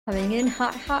Coming in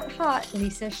hot, hot, hot,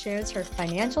 Lisa shares her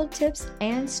financial tips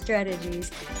and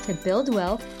strategies to build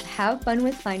wealth, have fun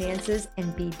with finances,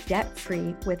 and be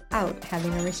debt-free without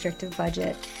having a restrictive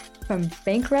budget. From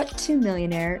bankrupt to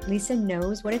millionaire, Lisa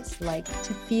knows what it's like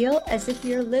to feel as if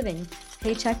you're living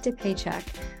paycheck to paycheck.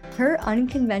 Her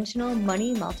unconventional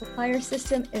money multiplier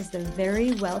system is the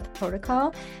very wealth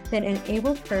protocol that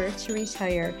enabled her to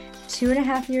retire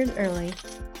 2.5 years early,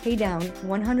 pay down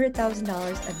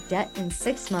 $100,000 of debt in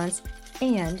 6 months,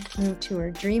 and move to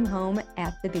her dream home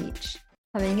at the beach.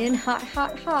 Coming in hot,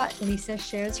 hot, hot, Lisa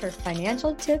shares her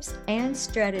financial tips and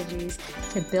strategies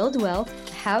to build wealth,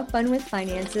 have fun with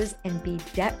finances, and be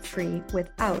debt-free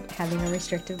without having a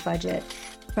restrictive budget.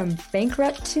 From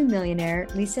bankrupt to millionaire,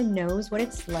 Lisa knows what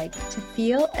it's like to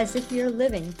feel as if you're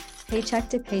living paycheck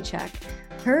to paycheck.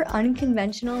 Her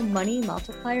unconventional money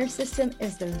multiplier system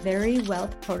is the very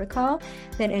wealth protocol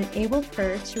that enabled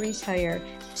her to retire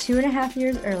 2.5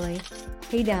 years early,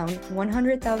 pay down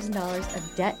 $100,000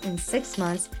 of debt in 6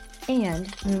 months,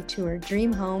 and move to her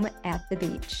dream home at the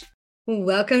beach.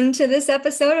 Welcome to this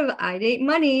episode of I Date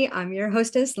Money. I'm your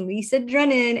hostess, Lisa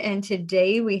Drennan, and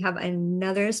today we have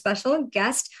another special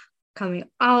guest coming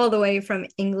all the way from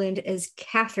England is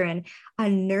Catherine, a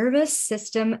nervous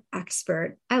system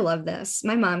expert. I love this.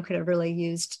 My mom could have really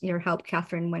used your help,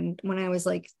 Catherine, when I was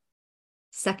like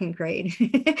second grade.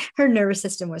 Her nervous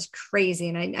system was crazy,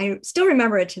 and I still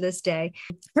remember it to this day.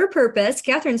 Her purpose,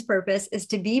 Catherine's purpose, is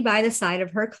to be by the side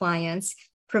of her clients,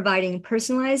 providing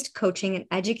personalized coaching and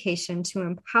education to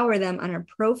empower them on a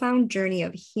profound journey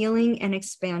of healing and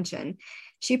expansion.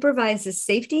 She provides the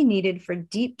safety needed for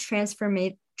deep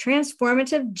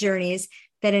transformative journeys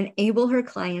that enable her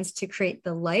clients to create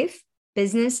the life,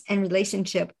 business, and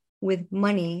relationship with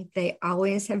money they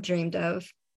always have dreamed of.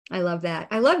 I love that.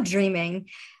 I love dreaming.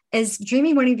 Is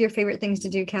dreaming one of your favorite things to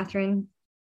do, Catherine?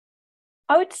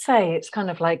 I would say it's kind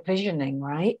of like visioning,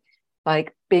 right?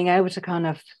 Like being able to kind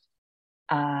of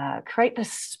create the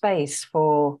space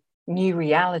for new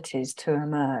realities to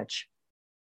emerge.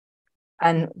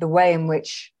 And the way in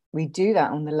which we do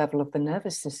that on the level of the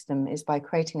nervous system is by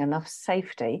creating enough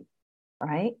safety,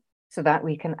 right? So that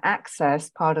we can access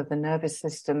part of the nervous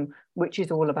system, which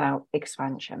is all about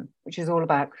expansion, which is all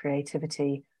about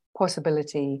creativity,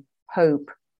 possibility, hope,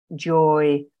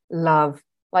 joy, love,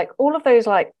 like all of those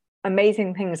like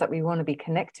amazing things that we want to be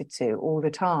connected to all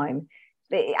the time.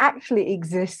 It actually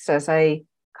exists as a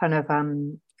kind of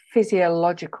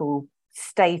physiological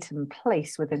state and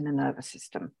place within the nervous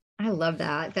system. I love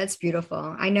that. That's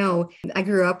beautiful. I know I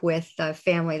grew up with a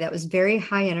family that was very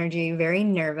high energy, very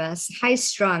nervous, high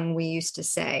strung, we used to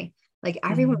say. Like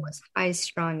everyone was high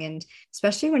strung, and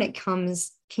especially when it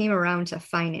came around to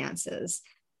finances.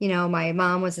 You know, my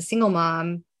mom was a single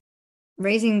mom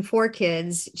raising 4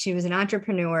 kids. She was an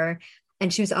entrepreneur,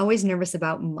 and she was always nervous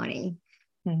about money.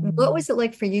 What was it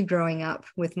like for you growing up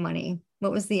with money?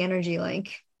 What was the energy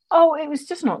like? Oh, it was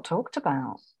just not talked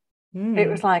about. It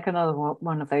was like another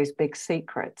one of those big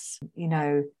secrets, you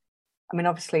know. I mean,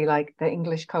 obviously, like the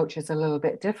English culture is a little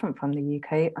bit different from the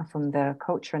UK and from the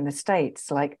culture in the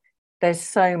States. Like there's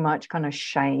so much kind of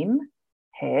shame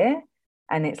here.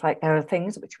 And it's like there are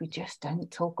things which we just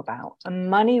don't talk about. And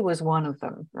money was one of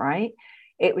them, right?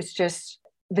 It was just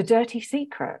the dirty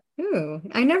secret. Ooh,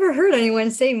 I never heard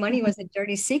anyone say money was a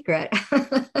dirty secret.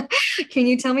 Can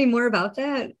you tell me more about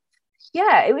that?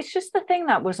 Yeah, it was just the thing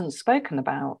that wasn't spoken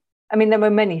about. I mean, there were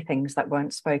many things that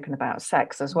weren't spoken about,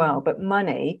 sex as well, but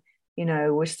money, you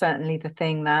know, was certainly the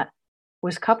thing that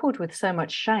was coupled with so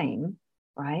much shame,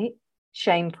 right?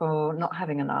 Shame for not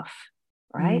having enough,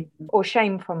 right? Or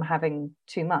shame from having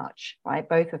too much, right?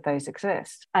 Both of those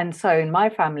exist. And so in my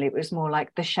family, it was more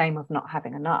like the shame of not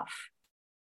having enough,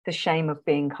 the shame of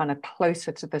being kind of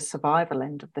closer to the survival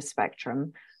end of the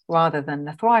spectrum rather than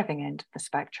the thriving end of the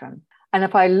spectrum. And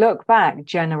if I look back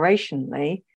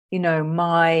generationally, you know,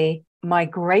 my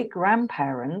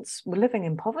great-grandparents were living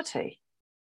in poverty.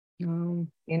 You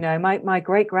know, my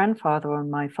great-grandfather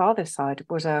on my father's side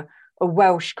was a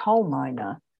Welsh coal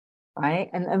miner, right?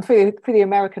 And for the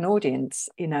American audience,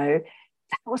 you know,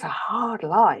 that was a hard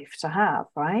life to have,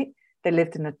 right? They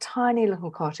lived in a tiny little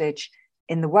cottage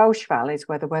in the Welsh valleys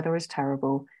where the weather is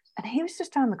terrible. And he was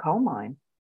just down the coal mine,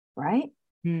 right?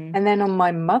 And then on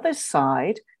my mother's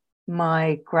side,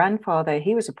 my grandfather,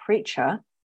 he was a preacher,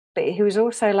 but he was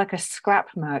also like a scrap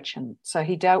merchant. So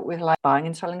he dealt with like buying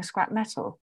and selling scrap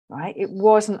metal, right? It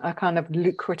wasn't a kind of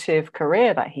lucrative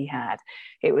career that he had.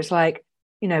 It was like,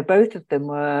 you know, both of them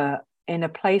were in a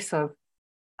place of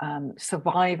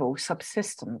survival,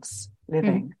 subsistence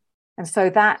living. And so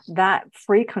that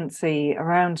frequency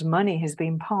around money has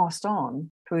been passed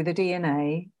on through the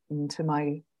DNA into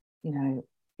my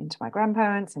into my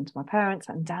grandparents, into my parents,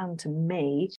 and down to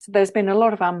me. So there's been a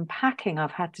lot of unpacking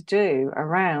I've had to do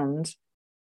around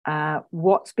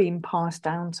what's been passed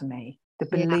down to me, the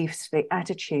beliefs, the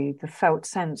attitude, the felt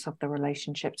sense of the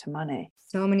relationship to money.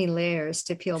 So many layers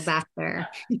to peel back there.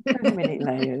 So many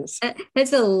layers.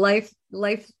 It's a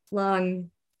lifelong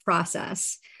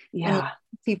process. Yeah. And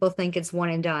people think it's one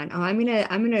and done. Oh, I'm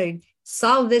gonna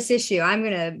solve this issue. I'm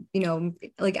gonna,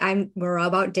 we're all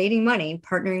about dating money,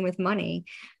 partnering with money.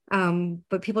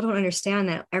 But people don't understand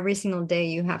that every single day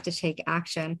you have to take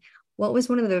action. What was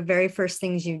one of the very first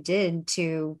things you did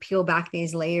to peel back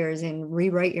these layers and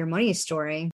rewrite your money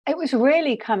story? It was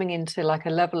really coming into like a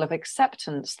level of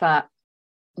acceptance that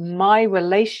my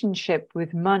relationship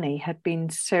with money had been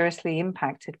seriously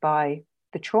impacted by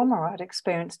the trauma I'd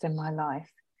experienced in my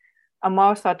life. And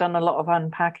whilst I'd done a lot of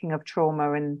unpacking of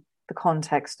trauma in the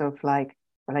context of like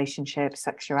relationships,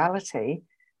 sexuality,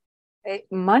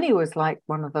 money was like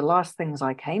one of the last things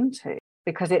I came to,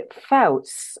 because it felt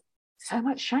so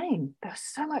much shame. There was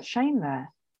so much shame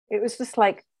there. It was just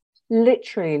like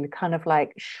literally kind of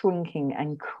like shrinking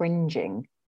and cringing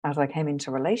as I came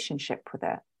into relationship with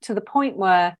it, to the point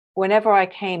where whenever I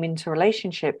came into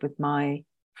relationship with my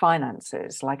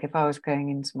finances, like if I was going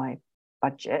into my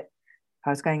budget, if I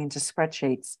was going into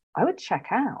spreadsheets, I would check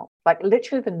out. Like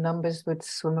literally the numbers would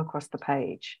swim across the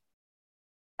page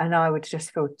and I would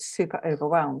just feel super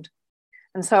overwhelmed.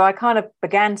 And so I kind of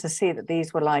began to see that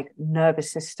these were like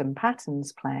nervous system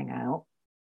patterns playing out.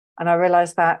 And I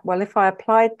realized that, well, if I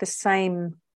applied the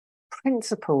same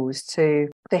principles to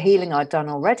the healing I'd done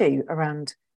already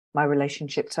around my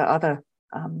relationship to other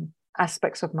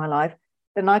aspects of my life,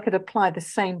 then I could apply the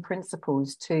same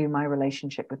principles to my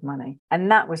relationship with money.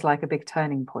 And that was like a big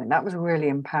turning point. That was really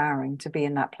empowering to be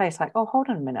in that place. Like, oh, hold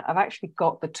on a minute. I've actually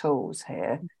got the tools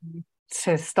here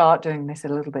to start doing this a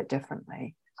little bit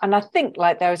differently. And I think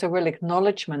like there was a real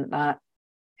acknowledgement that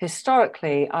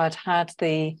historically I'd had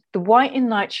the white in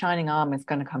knight shining armor is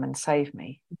going to come and save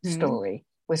me story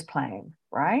was playing,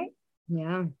 right?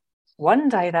 Yeah. One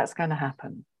day that's going to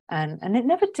happen. And it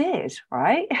never did,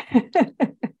 right?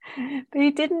 But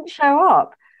he didn't show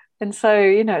up. And so,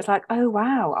 it's like, oh,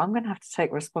 wow, I'm going to have to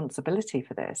take responsibility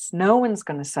for this. No one's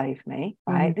going to save me,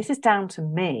 right? This is down to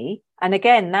me. And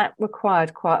again, that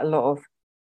required quite a lot of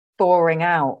thawing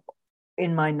out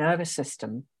in my nervous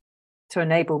system to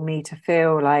enable me to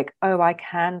feel like, oh, I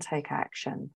can take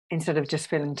action, instead of just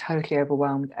feeling totally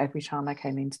overwhelmed every time I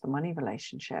came into the money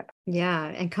relationship. Yeah.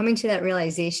 And coming to that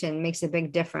realization makes a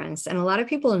big difference. And a lot of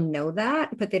people know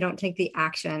that, but they don't take the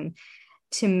action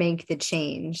to make the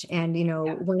change. And,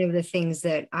 one of the things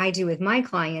that I do with my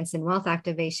clients in wealth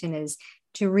activation is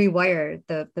to rewire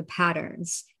the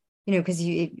patterns, because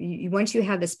you once you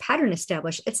have this pattern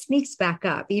established, it sneaks back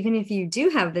up. Even if you do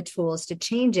have the tools to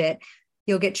change it,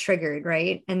 you'll get triggered,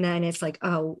 right? And then it's like,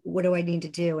 oh, what do I need to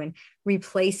do? And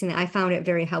replacing it, I found it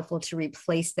very helpful to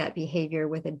replace that behavior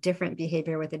with a different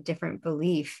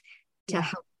belief to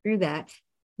help through that.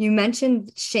 You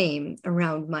mentioned shame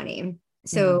around money.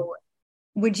 So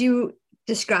would you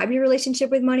describe your relationship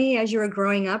with money as you were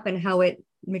growing up and how it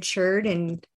matured,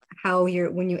 and how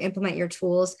when you implement your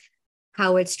tools,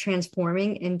 how it's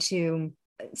transforming into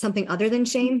something other than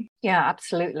shame? Yeah,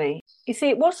 absolutely. You see,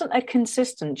 it wasn't a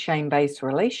consistent shame-based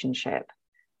relationship.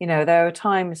 There were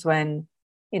times when,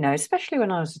 especially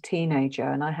when I was a teenager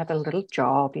and I had a little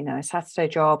job, a Saturday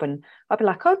job, and I'd be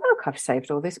like, oh, look, I've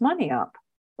saved all this money up,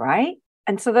 right?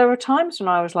 And so there were times when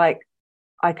I was like,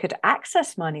 I could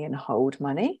access money and hold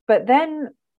money. But then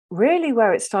really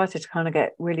where it started to kind of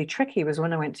get really tricky was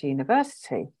when I went to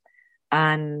university,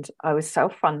 and I was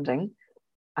self-funding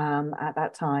at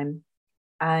that time.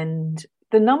 And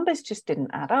the numbers just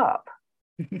didn't add up,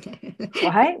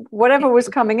 right? Whatever was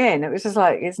coming in, it was just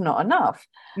like, it's not enough.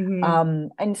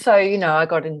 And so, I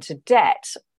got into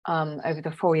debt over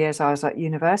the 4 years I was at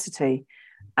university.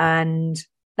 And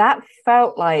that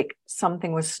felt like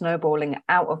something was snowballing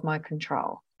out of my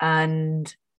control.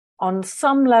 And on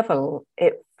some level,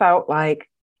 it felt like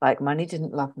money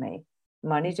didn't love me.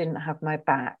 Money didn't have my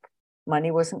back.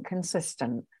 Money wasn't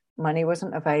consistent. Money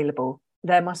wasn't available.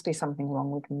 There must be something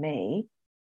wrong with me,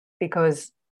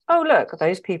 because, oh, look,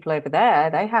 those people over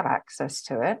there, they have access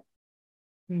to it.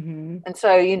 And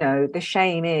so, the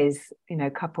shame is,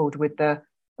 coupled with or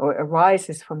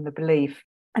arises from the belief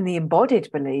and the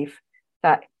embodied belief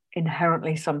that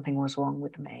inherently something was wrong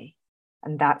with me.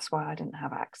 And that's why I didn't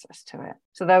have access to it.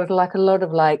 So there was like a lot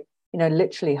of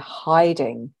literally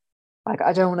hiding. Like,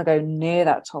 I don't want to go near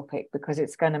that topic because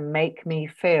it's going to make me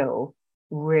feel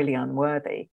really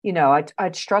unworthy.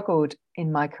 I'd struggled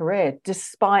in my career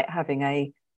despite having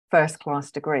a first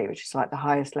class degree, which is like the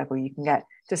highest level you can get,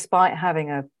 despite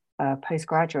having a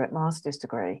postgraduate master's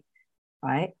degree,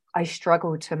 right? I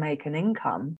struggled to make an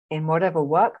income in whatever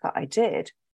work that I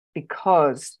did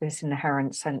because this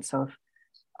inherent sense of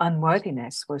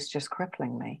unworthiness was just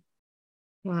crippling me.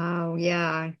 Wow.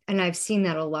 Yeah. And I've seen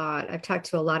that a lot. I've talked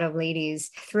to a lot of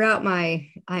ladies throughout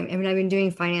I've been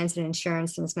doing finance and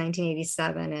insurance since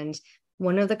 1987. And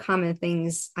one of the common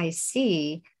things I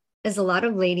see is a lot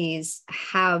of ladies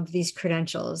have these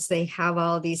credentials. They have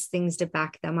all these things to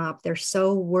back them up. They're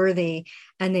so worthy,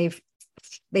 and they've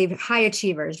high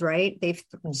achievers, right? They've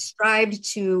strived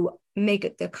to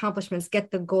make the accomplishments, get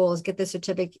the goals, get the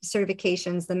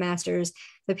certifications, the masters,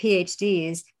 the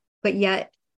PhDs, but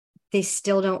yet they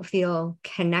still don't feel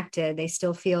connected. They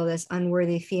still feel this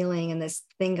unworthy feeling and this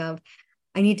thing of,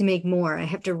 I need to make more. I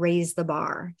have to raise the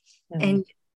bar. And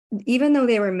even though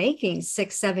they were making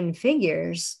 6-7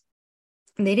 figures,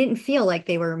 they didn't feel like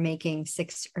they were making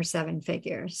 6 or 7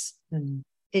 figures.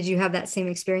 Did you have that same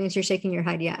experience? You're shaking your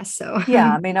head yes. So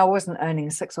yeah, I mean, I wasn't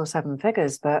earning 6 or 7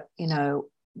 figures, but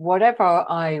whatever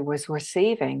I was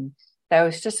receiving, there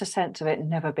was just a sense of it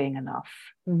never being enough.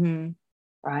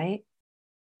 Right.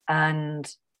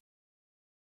 And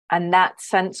that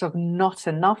sense of not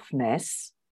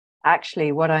enoughness,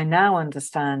 actually, what I now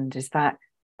understand is that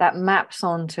maps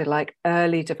onto like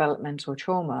early developmental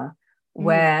trauma,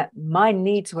 where my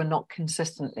needs were not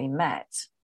consistently met,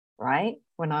 right,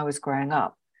 when I was growing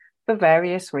up, for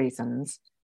various reasons.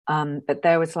 But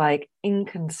there was like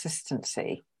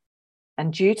inconsistency.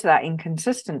 And due to that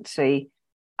inconsistency,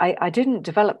 I didn't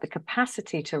develop the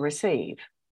capacity to receive.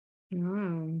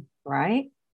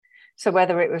 Right? So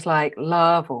whether it was like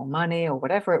love or money or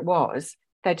whatever it was,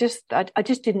 I just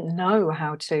didn't know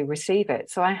how to receive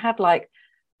it. So I had like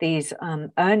these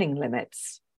earning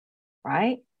limits,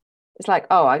 right? It's like,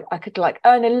 oh, I could like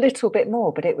earn a little bit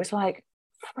more, but it was like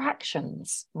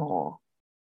fractions more,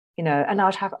 and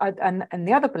and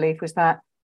the other belief was that,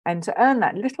 and to earn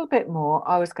that little bit more,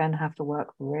 I was going to have to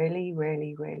work really,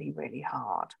 really, really, really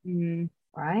hard,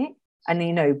 right?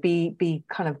 And be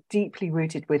kind of deeply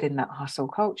rooted within that hustle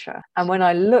culture. And when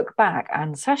I look back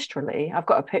ancestrally, I've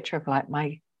got a picture of like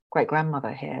my great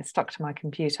grandmother here stuck to my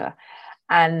computer,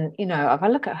 and if I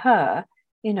look at her,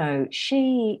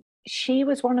 she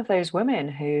was one of those women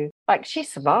who, like, she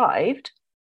survived,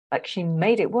 like she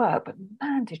made it work, but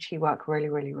man, did she work really,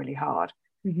 really, really hard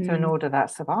to ensure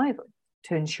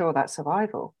that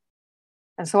survival.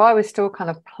 And so I was still kind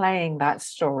of playing that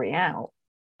story out.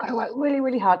 Got to work really,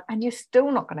 really hard, and you're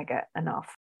still not going to get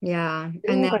enough. Yeah.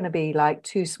 And they're going to be like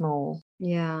too small.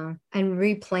 Yeah. And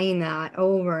replaying that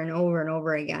over and over and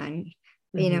over again,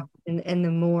 and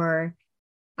the more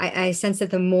I sense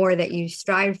that the more that you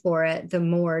strive for it, the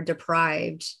more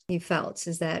deprived you felt.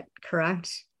 Is that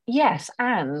correct? Yes.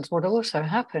 And what also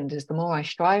happened is the more I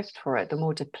strived for it, the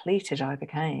more depleted I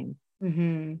became.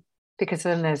 Because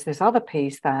then there's this other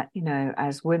piece that,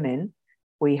 as women,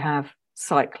 we have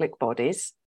cyclic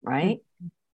bodies, right?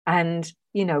 And,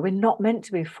 we're not meant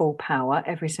to be full power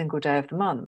every single day of the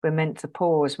month. We're meant to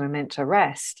pause, we're meant to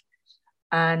rest.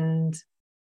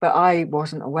 But I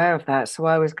wasn't aware of that. So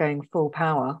I was going full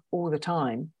power all the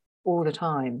time.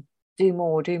 Do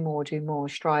more, do more, do more,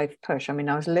 strive, push. I mean,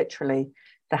 I was literally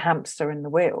the hamster in the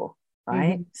wheel,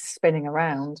 right? Spinning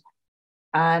around.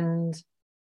 And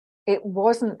it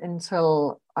wasn't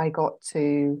until I got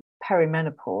to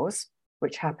perimenopause,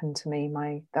 which happened to me in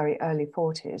my very early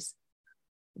 40s,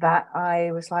 that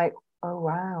I was like, oh,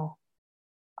 wow,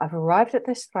 I've arrived at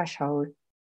this threshold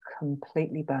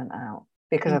completely burnt out,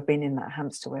 because I've been in that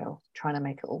hamster wheel trying to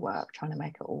make it all work.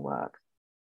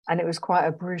 And it was quite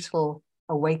a brutal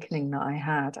awakening that I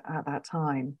had at that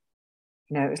time.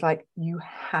 It was like, you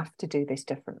have to do this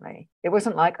differently. It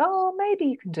wasn't like, oh, maybe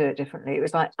you can do it differently. It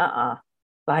was like,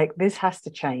 like, this has to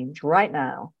change right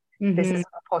now. This is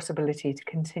a possibility to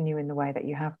continue in the way that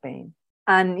you have been.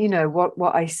 And,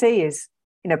 what I see is,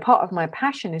 part of my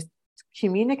passion is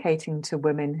communicating to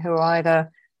women who are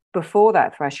either before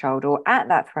that threshold or at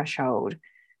that threshold,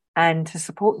 and to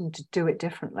support them to do it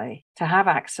differently, to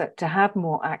have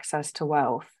more access to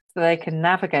wealth, so they can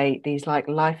navigate these like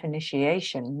life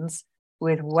initiations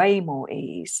with way more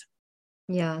ease.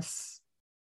 Yes.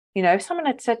 If someone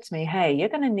had said to me, hey, you're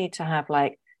going to need to have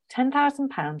like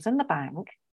 £10,000 in the bank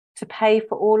to pay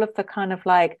for all of the kind of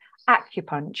like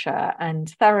acupuncture and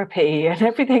therapy and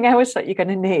everything else that you're going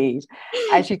to need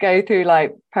as you go through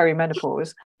like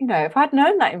perimenopause, if I'd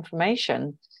known that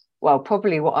information, well,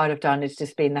 probably what I'd have done is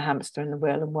just been the hamster in the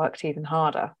wheel and worked even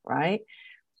harder, right?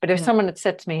 But if someone had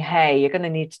said to me, hey, you're going to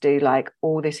need to do like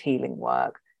all this healing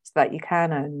work, so that you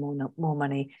can earn more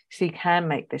money, so you can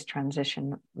make this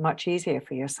transition much easier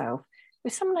for yourself.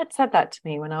 If someone had said that to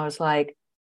me when I was like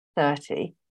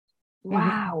 30,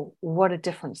 wow, what a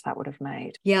difference that would have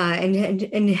made. Yeah.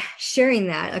 And sharing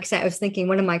that, like I said, I was thinking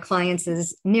one of my clients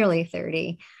is nearly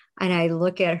 30. And I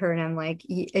look at her and I'm like,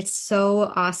 it's so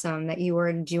awesome that you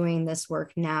are doing this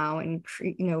work now and,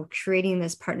 creating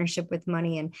this partnership with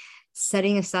money and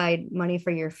setting aside money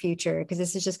for your future, because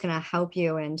this is just going to help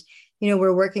you. And,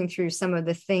 we're working through some of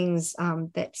the things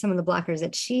that some of the blockers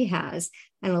that she has.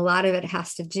 And a lot of it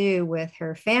has to do with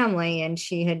her family. And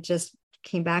she had just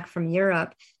came back from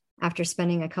Europe after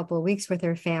spending a couple of weeks with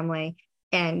her family,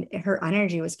 and her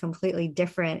energy was completely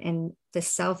different. And the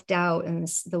self-doubt and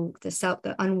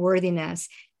the unworthiness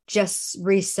just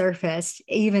resurfaced,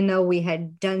 even though we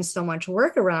had done so much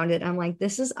work around it. I'm like,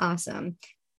 this is awesome.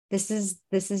 This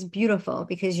is beautiful,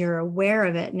 because you're aware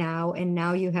of it now. And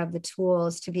now you have the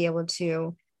tools to be able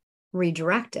to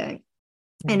redirect it.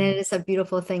 And it is a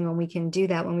beautiful thing when we can do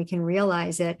that, when we can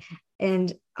realize it,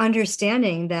 and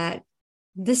understanding that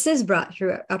this is brought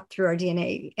up through our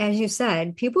DNA. As you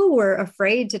said, people were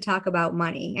afraid to talk about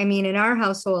money. I mean, in our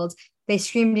households, they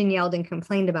screamed and yelled and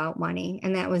complained about money,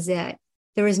 and that was it.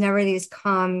 There was never these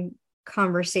calm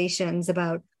conversations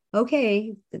about,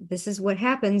 okay, this is what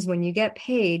happens when you get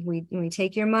paid. We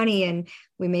take your money and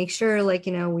we make sure,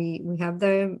 we have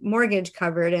the mortgage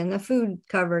covered and the food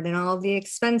covered and all of the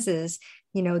expenses,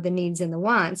 the needs and the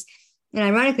wants. And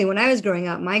ironically, when I was growing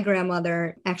up, my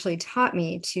grandmother actually taught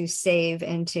me to save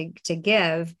and to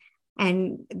give.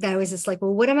 And that was just like,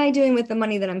 well, what am I doing with the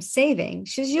money that I'm saving?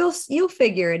 She says, you'll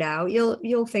figure it out.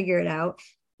 You'll figure it out,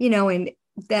 and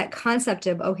that concept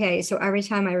of, okay, so every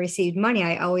time I received money,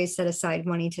 I always set aside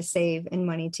money to save and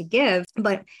money to give.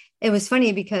 But it was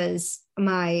funny because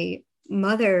my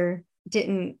mother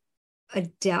didn't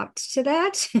adapt to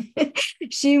that.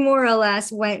 She more or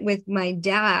less went with my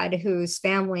dad, whose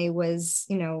family was,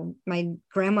 my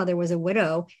grandmother was a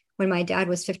widow when my dad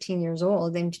was 15 years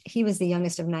old, and he was the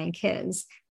youngest of 9 kids.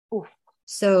 Ooh.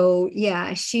 So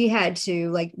yeah, she had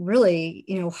to really,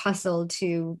 hustle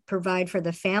to provide for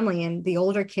the family, and the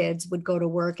older kids would go to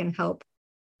work and help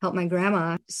my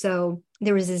grandma. So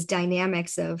there was this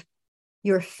dynamics of,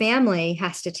 your family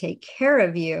has to take care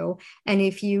of you. And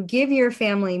if you give your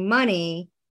family money,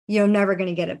 you're never going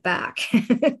to get it back.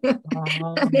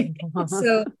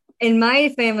 So in my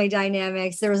family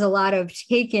dynamics, there was a lot of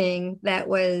taking and that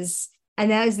was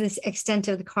this extent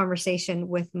of the conversation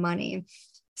with money.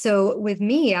 So with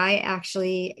me, I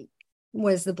actually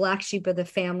was the black sheep of the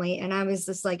family. And I was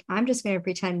just like, I'm just going to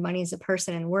pretend money's a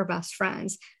person and we're best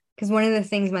friends. Because one of the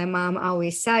things my mom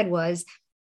always said was,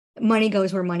 money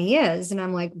goes where money is. And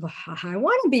I'm like, well, I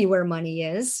want to be where money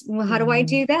is. Well, how do I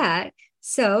do that?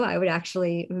 So I would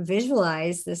actually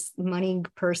visualize this money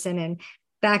person. And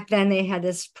back then they had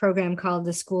this program called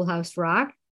the Schoolhouse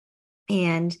Rock.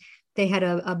 And they had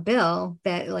a bill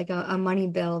that a money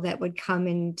bill that would come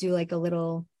and do a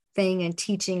little thing and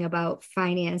teaching about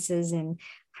finances and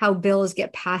how bills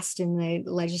get passed in the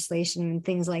legislation and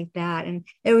things like that. And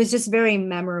it was just very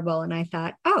memorable. And I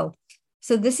thought, oh,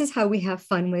 so this is how we have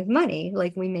fun with money.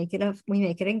 We make it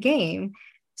a game.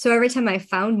 So every time I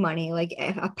found money, like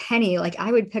a penny,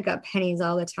 I would pick up pennies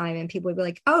all the time, and people would be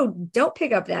like, "Oh, don't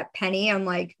pick up that penny." I'm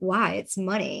like, "Why? It's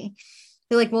money."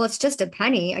 They're like, "Well, it's just a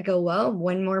penny." I go, "Well,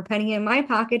 one more penny in my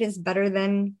pocket is better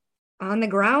than on the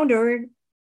ground or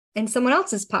in someone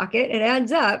else's pocket. It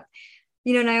adds up."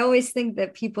 And I always think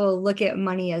that people look at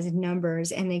money as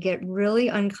numbers, and they get really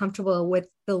uncomfortable with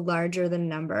the larger the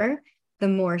number, the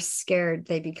more scared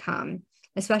they become,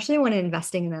 especially when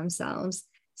investing in themselves.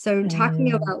 So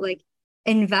talking about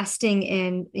investing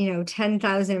in,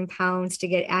 10,000 pounds to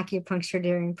get acupuncture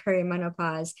during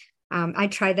perimenopause. I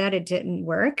tried that. It didn't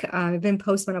work. I've been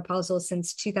postmenopausal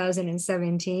since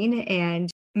 2017,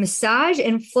 and massage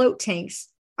and float tanks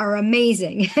are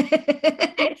amazing.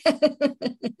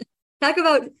 Talk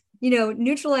about,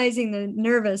 neutralizing the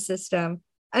nervous system.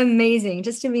 Amazing.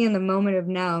 Just to be in the moment of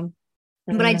now.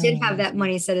 But I did have that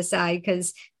money set aside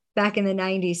because back in the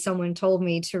 90s, someone told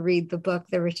me to read the book,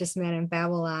 The Richest Man in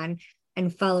Babylon,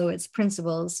 and follow its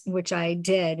principles, which I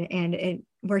did. And it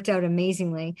worked out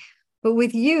amazingly. But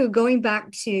with you going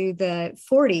back to the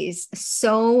 40s,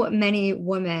 so many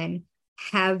women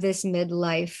have this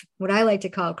midlife, what I like to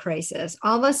call crisis.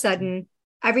 All of a sudden,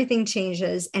 everything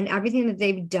changes, and everything that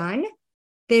they've done,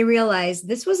 they realize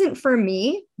this wasn't for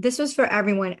me. This was for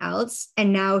everyone else.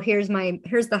 And now here's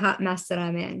the hot mess that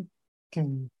I'm in.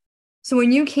 So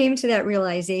when you came to that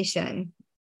realization,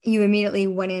 you immediately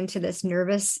went into this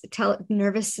nervous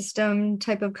system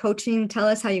type of coaching. Tell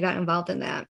us how you got involved in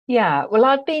that. Yeah, well,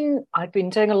 I'd been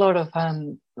doing a lot of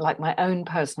like my own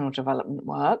personal development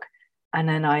work, and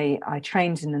then I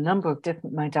trained in a number of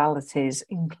different modalities,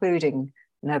 including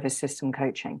nervous system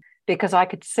coaching, because I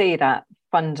could see that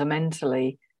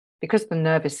fundamentally, because the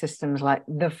nervous system is like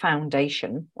the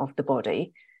foundation of the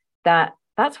body,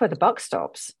 that's where the buck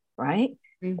stops, right?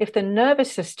 Mm. If the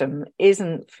nervous system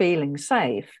isn't feeling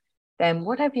safe, then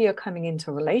whatever you're coming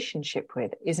into a relationship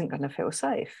with isn't going to feel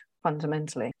safe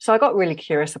fundamentally. So I got really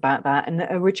curious about that. And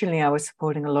originally I was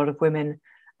supporting a lot of women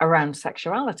around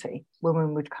sexuality.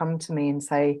 Women would come to me and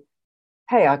say,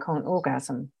 hey, I can't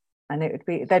orgasm. And it would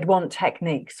be, they'd want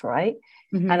techniques, right?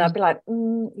 And I'd Mm-hmm. be like,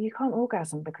 you can't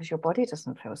orgasm because your body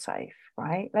doesn't feel safe,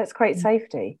 right? Let's create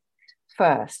safety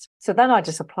first. So then I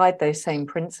just applied those same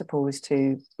principles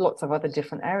to lots of other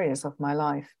different areas of my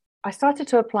life. I started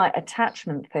to apply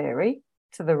attachment theory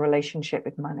to the relationship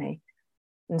with money.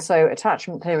 And so,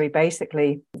 attachment theory,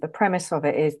 basically, the premise of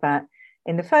it is that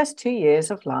in the first 2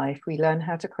 years of life, we learn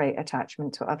how to create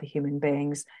attachment to other human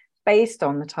beings based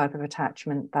on the type of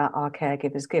attachment that our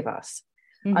caregivers give us.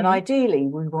 And Mm-hmm. ideally,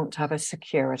 we want to have a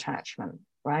secure attachment,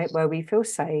 right? Where we feel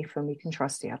safe and we can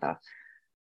trust the other.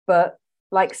 But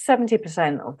like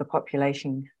 70% of the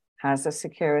population has a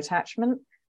secure attachment,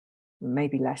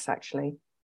 maybe less actually.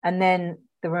 And then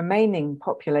the remaining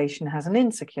population has an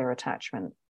insecure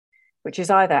attachment, which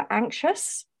is either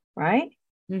anxious, right?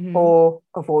 Mm-hmm. Or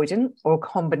avoidant, or a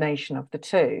combination of the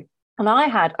two. And I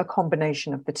had a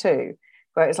combination of the two,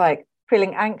 where it's like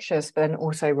feeling anxious, but then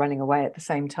also running away at the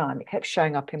same time. It kept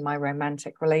showing up in my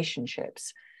romantic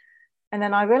relationships. And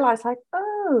then I realized, like,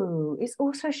 oh, it's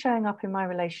also showing up in my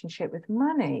relationship with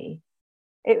money.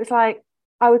 It was like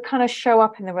I would kind of show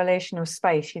up in the relational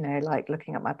space, like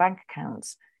looking at my bank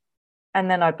accounts. And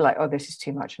then I'd be like, oh, this is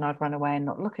too much. And I'd run away and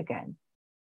not look again.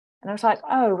 And I was like,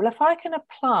 oh, well, if I can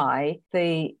apply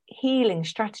the healing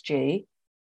strategy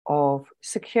of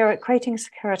creating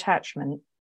secure attachment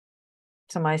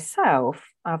to myself,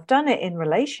 I've done it in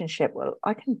relationship. Well,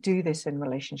 I can do this in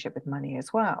relationship with money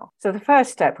as well. So the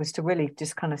first step was to really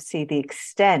just kind of see the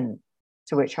extent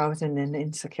to which I was in an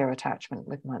insecure attachment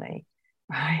with money,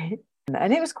 right?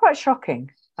 And it was quite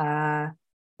shocking,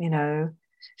 you know.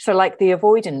 So like the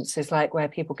avoidance is like where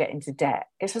people get into debt.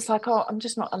 It's just like, oh, I'm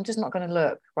just not going to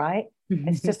look, right?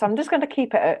 It's just, I'm just going to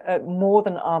keep it at more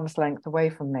than arm's length away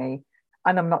from me,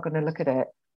 and I'm not going to look at it.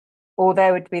 Or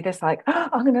there would be this like, oh,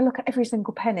 I'm going to look at every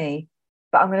single penny,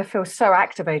 but I'm going to feel so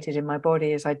activated in my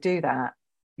body as I do that,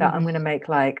 that I'm Mm-hmm. going to make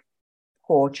like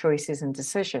poor choices and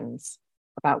decisions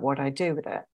about what I do with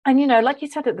it. And, like you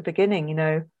said at the beginning,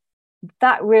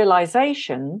 that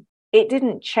realization, it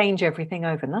didn't change everything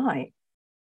overnight,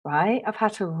 right? I've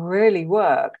had to really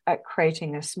work at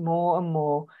creating a more and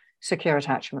more secure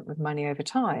attachment with money over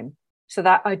time, so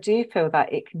that I do feel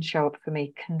that it can show up for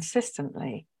me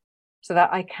consistently, so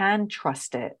that I can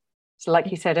trust it. So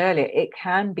like you said earlier, it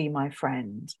can be my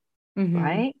friend, Mm-hmm.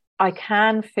 right? I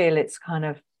can feel its kind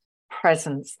of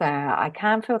presence there. I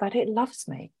can feel that it loves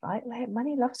me, right? Like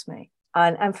money loves me.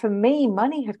 And for me,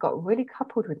 money had got really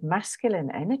coupled with masculine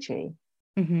energy,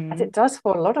 as Mm-hmm. it does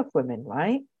for a lot of women,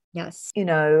 right? Yes.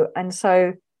 And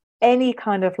so any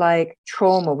kind of like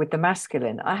trauma with the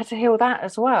masculine, I had to heal that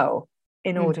as well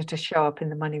in order to show up in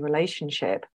the money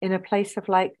relationship in a place of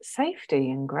like safety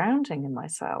and grounding in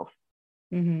myself.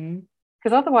 Mm-hmm.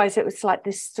 Because otherwise it was like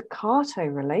this staccato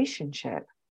relationship.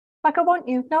 Like, I want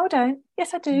you. No, I don't.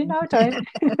 Yes, I do. No, I don't.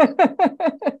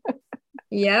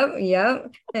 Yep,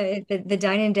 yep. The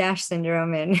dine and dash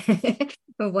syndrome and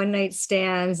the one night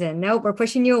stands and nope, we're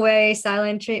pushing you away,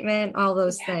 silent treatment, all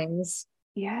those Yeah, things.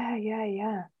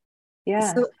 yeah.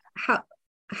 So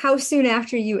how soon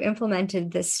after you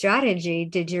implemented this strategy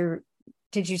did you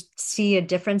see a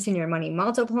difference in your money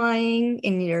multiplying,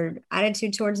 in your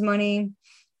attitude towards money?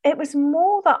 It was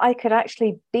more that I could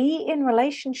actually be in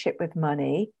relationship with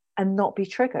money and not be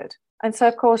triggered. And so,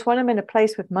 of course, when I'm in a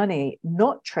place with money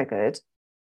not triggered,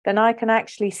 then I can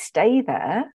actually stay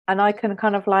there, and I can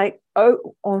kind of like,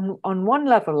 oh, on one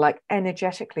level, like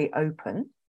energetically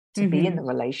open to be in Mm-hmm. the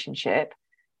relationship.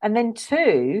 And then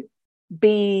two,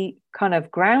 be kind of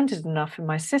grounded enough in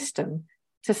my system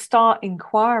to start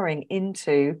inquiring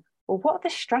into, well, what are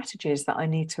the strategies that I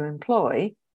need to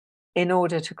employ in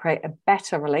order to create a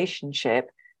better relationship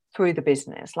through the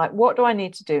business? Like, what do I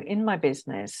need to do in my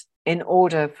business in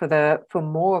order for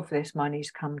more of this money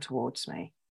to come towards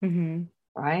me? Mm-hmm.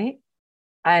 Right.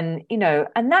 And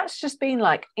that's just been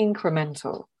like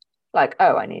incremental, like,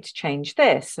 oh, I need to change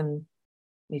this, and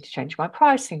need to change my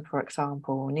pricing, for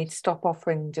example. I need to stop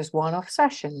offering just one-off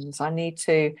sessions. I need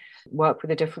to work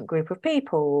with a different group of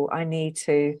people. I need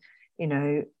to, you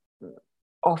know,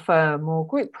 offer more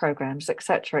group programs,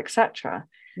 etc., etc.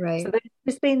 So Right.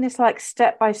 there's been this like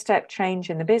step-by-step change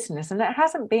in the business, and it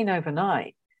hasn't been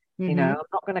overnight. Mm-hmm. I'm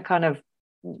not going to kind of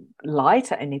lie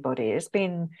to anybody. It's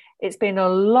been a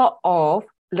lot of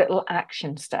little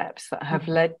action steps that have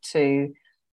led to,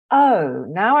 oh,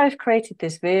 now I've created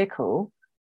this vehicle,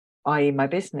 i.e. my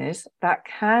business, that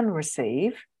can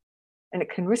receive, and it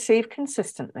can receive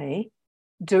consistently,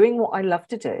 doing what I love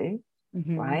to do,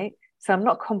 Mm-hmm. right? So I'm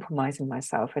not compromising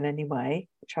myself in any way,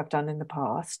 which I've done in the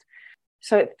past.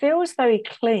 So it feels very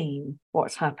clean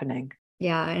what's happening.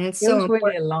 Yeah. And it's It so feels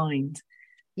really important. aligned.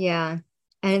 Yeah.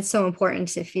 And it's so important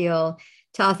to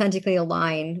authentically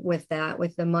align with that,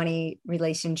 with the money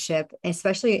relationship,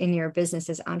 especially in your business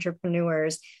as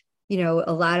entrepreneurs.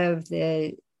 A lot of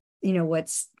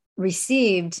what's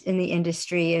received in the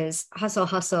industry is hustle,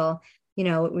 hustle. They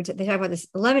talk about this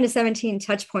 11 to 17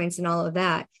 touch points and all of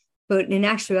that. But in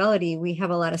actuality, we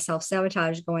have a lot of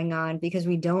self-sabotage going on because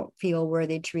we don't feel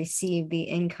worthy to receive the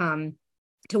income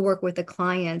to work with the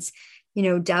clients,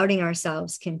 doubting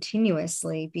ourselves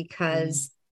continuously Mm.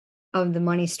 because of the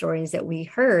money stories that we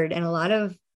heard. And a lot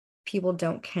of people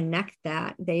don't connect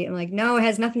that. They're like, no, it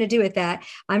has nothing to do with that.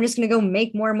 I'm just going to go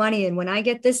make more money. And when I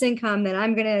get this income, then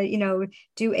I'm going to,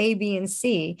 do A, B, and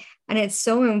C. And it's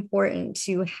so important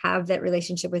to have that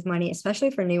relationship with money,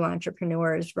 especially for new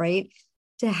entrepreneurs, right?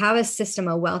 To have a system,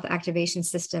 a wealth activation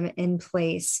system in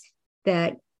place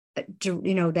that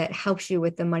that helps you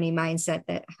with the money mindset,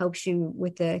 that helps you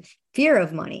with the fear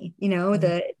of money, Mm.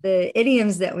 the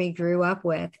idioms that we grew up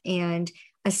with, and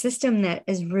a system that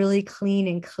is really clean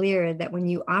and clear, that when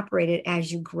you operate it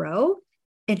as you grow,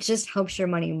 it just helps your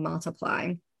money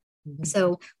multiply. Mhm.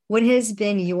 So what has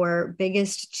been your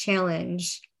biggest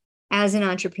challenge as an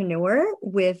entrepreneur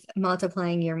with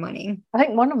multiplying your money? I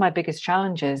think one of my biggest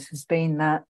challenges has been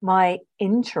that my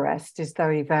interest is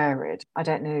very varied. I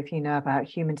don't know if you know about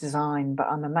human design, but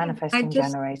I'm a I manifesting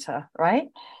just generator, right?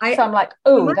 So I I'm like, am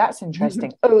oh, I? that's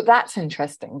interesting. Oh, that's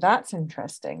interesting. That's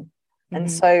interesting. And Mhm.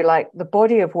 so, like, the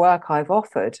body of work I've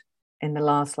offered in the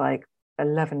last like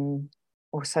 11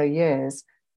 or so years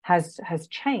has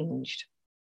changed.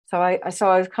 So I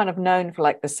was kind of known for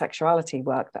like the sexuality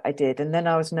work that I did, and then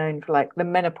I was known for like the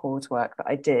menopause work that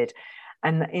I did,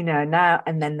 and now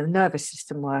and then the nervous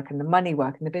system work and the money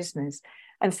work and the business.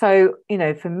 And so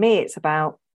for me, it's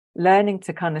about learning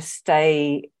to kind of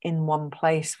stay in one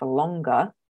place for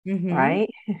longer, Mhm. right?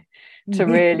 To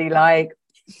really like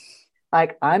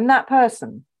I'm that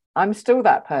person, I'm still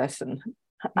that person,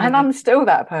 and Yeah. I'm still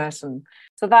that person.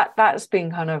 So that's been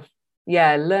kind of,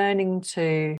 yeah, learning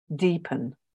to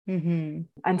deepen Hmm.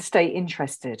 and stay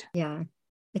interested. Yeah.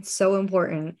 It's so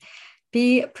important.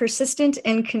 Be persistent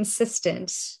and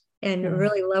consistent and Mm.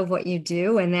 really love what you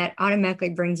do. And that automatically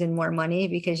brings in more money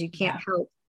because you can't Yeah,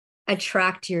 help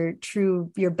attract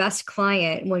your best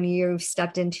client when you've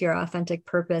stepped into your authentic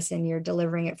purpose and you're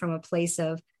delivering it from a place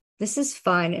of, this is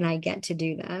fun and I get to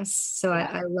do this. So yeah,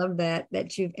 I love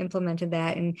that you've implemented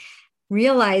that, and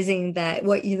realizing that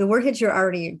the work that you're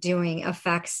already doing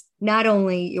affects not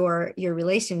only your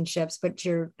relationships, but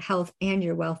your health and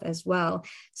your wealth as well.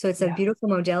 So it's a yeah. beautiful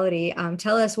modality.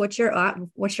 Tell us what's your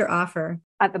offer.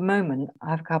 At the moment, I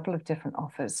have a couple of different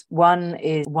offers. One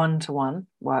is one-to-one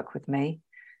work with me.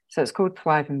 So it's called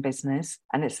Thrive in Business.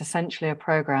 And it's essentially a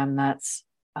program that's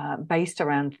based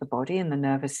around the body and the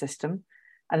nervous system,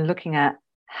 and looking at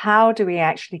how do we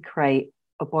actually create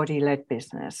a body-led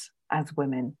business as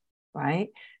women, right?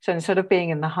 So instead of being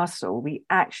in the hustle, we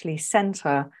actually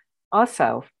center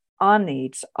ourselves, our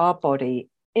needs, our body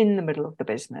in the middle of the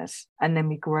business, and then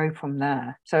we grow from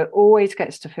there. So it always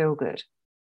gets to feel good.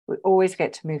 We always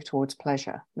get to move towards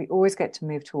pleasure. We always get to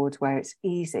move towards where it's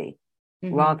easy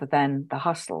Mm-hmm. rather than the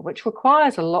hustle, which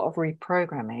requires a lot of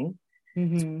reprogramming to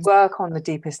Mm-hmm. work on the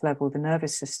deepest level of the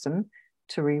nervous system,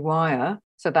 to rewire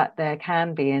so that there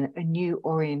can be a new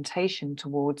orientation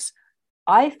towards,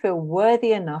 I feel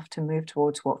worthy enough to move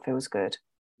towards what feels good.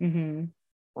 Mm-hmm.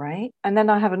 Right. And then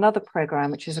I have another program,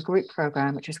 which is a group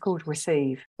program, which is called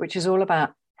Receive, which is all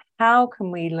about how can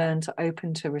we learn to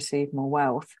open to receive more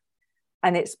wealth.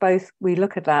 And it's both, we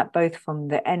look at that both from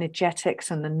the energetics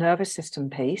and the nervous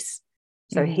system piece.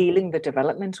 So Mm-hmm. healing the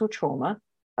developmental trauma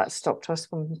that stopped us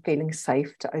from feeling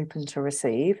safe to open to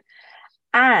receive,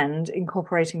 and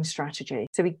incorporating strategy.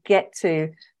 So we get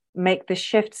to make the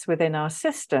shifts within our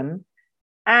system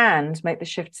and make the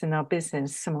shifts in our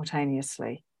business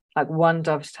simultaneously. Like one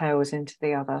dovetails into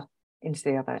the other, into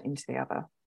the other, into the other.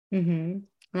 Mm-hmm.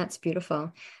 That's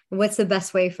beautiful. What's the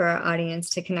best way for our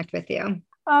audience to connect with you?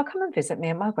 Oh, come and visit me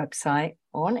at my website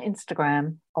or on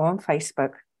Instagram or on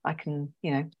Facebook. I can,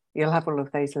 you'll have all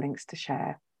of those links to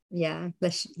share. Yeah,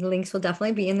 the links will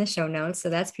definitely be in the show notes. So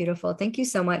that's beautiful. Thank you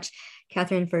so much,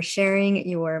 Catherine, for sharing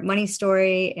your money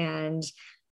story and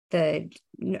the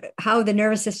how the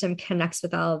nervous system connects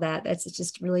with all of that. That's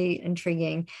just really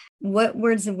intriguing. What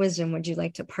words of wisdom would you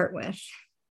like to part with?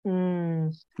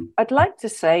 I'd like to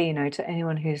say, to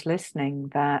anyone who's listening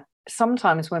that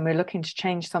sometimes when we're looking to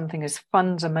change something as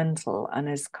fundamental and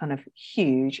as kind of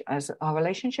huge as our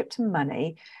relationship to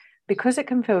money, because it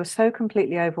can feel so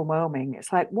completely overwhelming,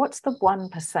 it's like, what's the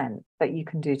 1% that you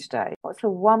can do today? What's the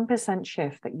 1%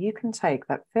 shift that you can take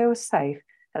that feels safe,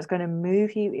 that's going to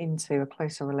move you into a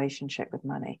closer relationship with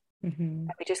money? Mm-hmm.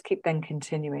 And we just keep then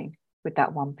continuing with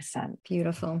that 1%.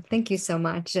 Beautiful. Thank you so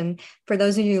much. And for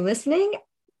those of you listening,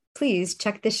 please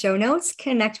check the show notes,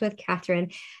 connect with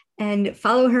Catherine, and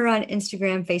follow her on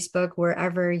Instagram, Facebook,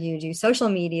 wherever you do social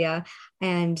media.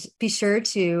 And be sure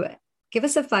to give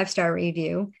us a 5-star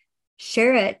review,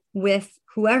 share it with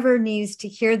whoever needs to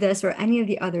hear this or any of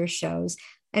the other shows.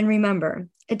 And remember,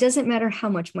 it doesn't matter how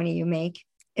much money you make,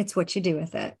 it's what you do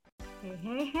with it.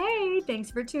 Hey,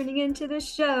 thanks for tuning into the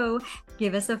show.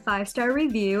 Give us a 5-star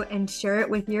review and share it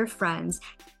with your friends.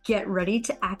 Get ready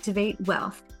to activate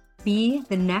wealth. Be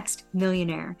the next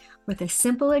millionaire with a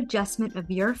simple adjustment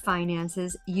of your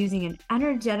finances using an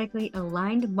energetically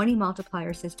aligned money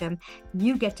multiplier system.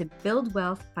 You get to build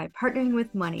wealth by partnering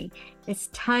with money. It's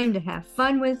time to have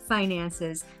fun with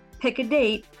finances. Pick a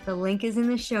date. The link is in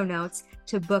the show notes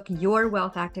to book your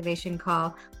wealth activation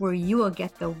call where you will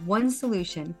get the one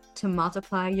solution to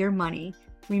multiply your money.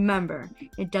 Remember,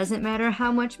 it doesn't matter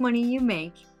how much money you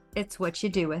make, it's what you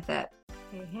do with it.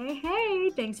 Hey,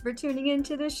 thanks for tuning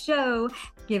into the show.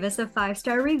 Give us a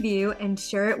 5-star review and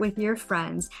share it with your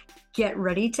friends. Get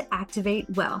ready to activate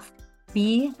wealth.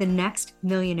 Be the next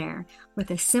millionaire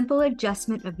with a simple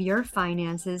adjustment of your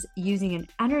finances using an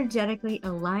energetically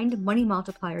aligned money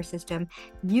multiplier system.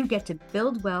 You get to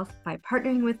build wealth by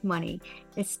partnering with money.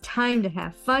 It's time to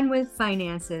have fun with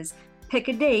finances. Pick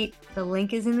a date. The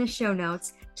link is in the show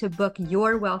notes to book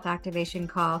your wealth activation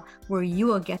call where you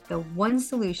will get the one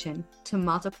solution to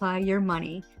multiply your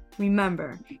money.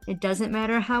 Remember, it doesn't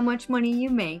matter how much money you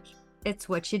make, it's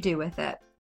what you do with it.